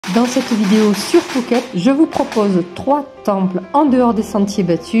Dans cette vidéo sur Phuket, je vous propose 3 temples en dehors des sentiers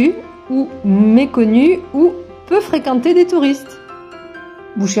battus, ou méconnus, ou peu fréquentés des touristes.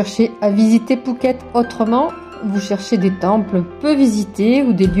 Vous cherchez à visiter Phuket autrement, vous cherchez des temples peu visités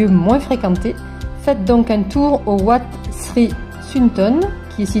ou des lieux moins fréquentés, faites donc un tour au Wat Sri Sunthon,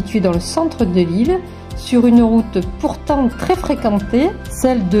 qui est situé dans le centre de l'île, sur une route pourtant très fréquentée,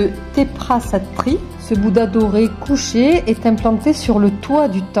 celle de Satri. Ce Bouddha doré couché est implanté sur le toit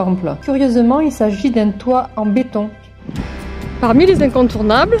du temple. Curieusement, il s'agit d'un toit en béton. Parmi les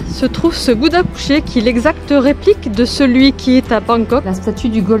incontournables se trouve ce Bouddha couché qui est l'exacte réplique de celui qui est à Bangkok. La statue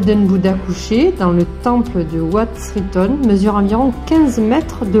du Golden Bouddha couché dans le temple de Wat Sri Sunthon mesure environ 15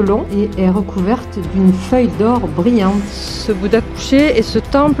 mètres de long et est recouverte d'une feuille d'or brillante. Ce Bouddha couché et ce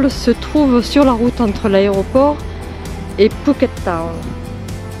temple se trouvent sur la route entre l'aéroport et Phuket Town.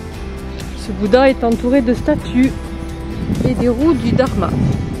 Ce Bouddha est entouré de statues et des roues du Dharma.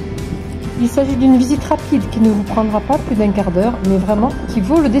 Il s'agit d'une visite rapide qui ne vous prendra pas plus d'un quart d'heure, mais vraiment qui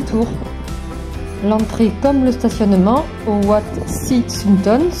vaut le détour. L'entrée comme le stationnement au Wat Sri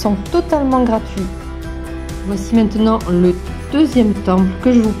Sunthon sont totalement gratuits. Voici maintenant le deuxième temple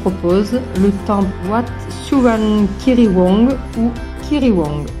que je vous propose, le temple Wat Suwan Khiri Wong ou Khiri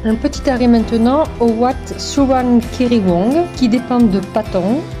Wong. Un petit arrêt maintenant au Wat Suwan Khiri Wong qui dépend de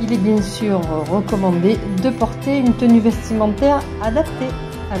Pendant. Il est bien sûr recommandé de porter une tenue vestimentaire adaptée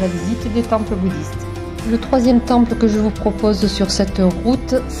à la visite des temples bouddhistes. Le troisième temple que je vous propose sur cette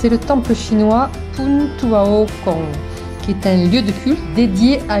route, c'est le temple chinois Pun Tuao Kong, qui est un lieu de culte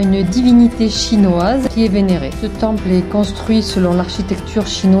dédié à une divinité chinoise qui est vénérée. Ce temple est construit selon l'architecture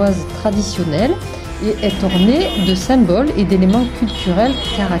chinoise traditionnelle et est orné de symboles et d'éléments culturels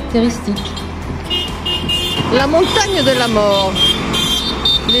caractéristiques. La montagne de la mort.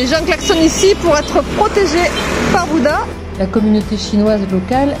 Les gens klaxonnent ici pour être protégés par Bouddha. La communauté chinoise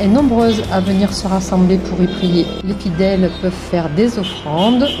locale est nombreuse à venir se rassembler pour y prier. Les fidèles peuvent faire des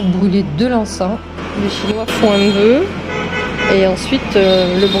offrandes ou brûler de l'encens. Les Chinois font un vœu et ensuite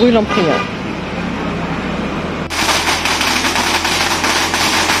le brûlent en priant.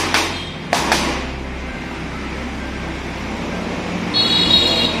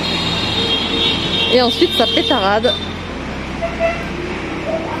 Et ensuite ça pétarade.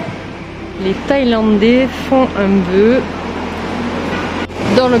 Les Thaïlandais font un vœu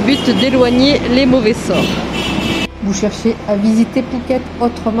dans le but d'éloigner les mauvais sorts. Vous cherchez à visiter Phuket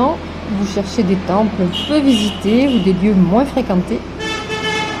autrement, vous cherchez des temples peu visités ou des lieux moins fréquentés.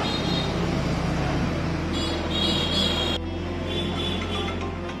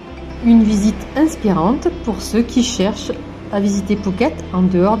 Une visite inspirante pour ceux qui cherchent à visiter Phuket en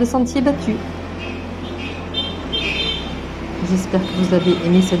dehors des sentiers battus. J'espère que vous avez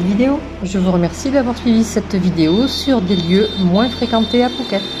aimé cette vidéo. Je vous remercie d'avoir suivi cette vidéo sur des lieux moins fréquentés à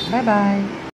Phuket. Bye bye!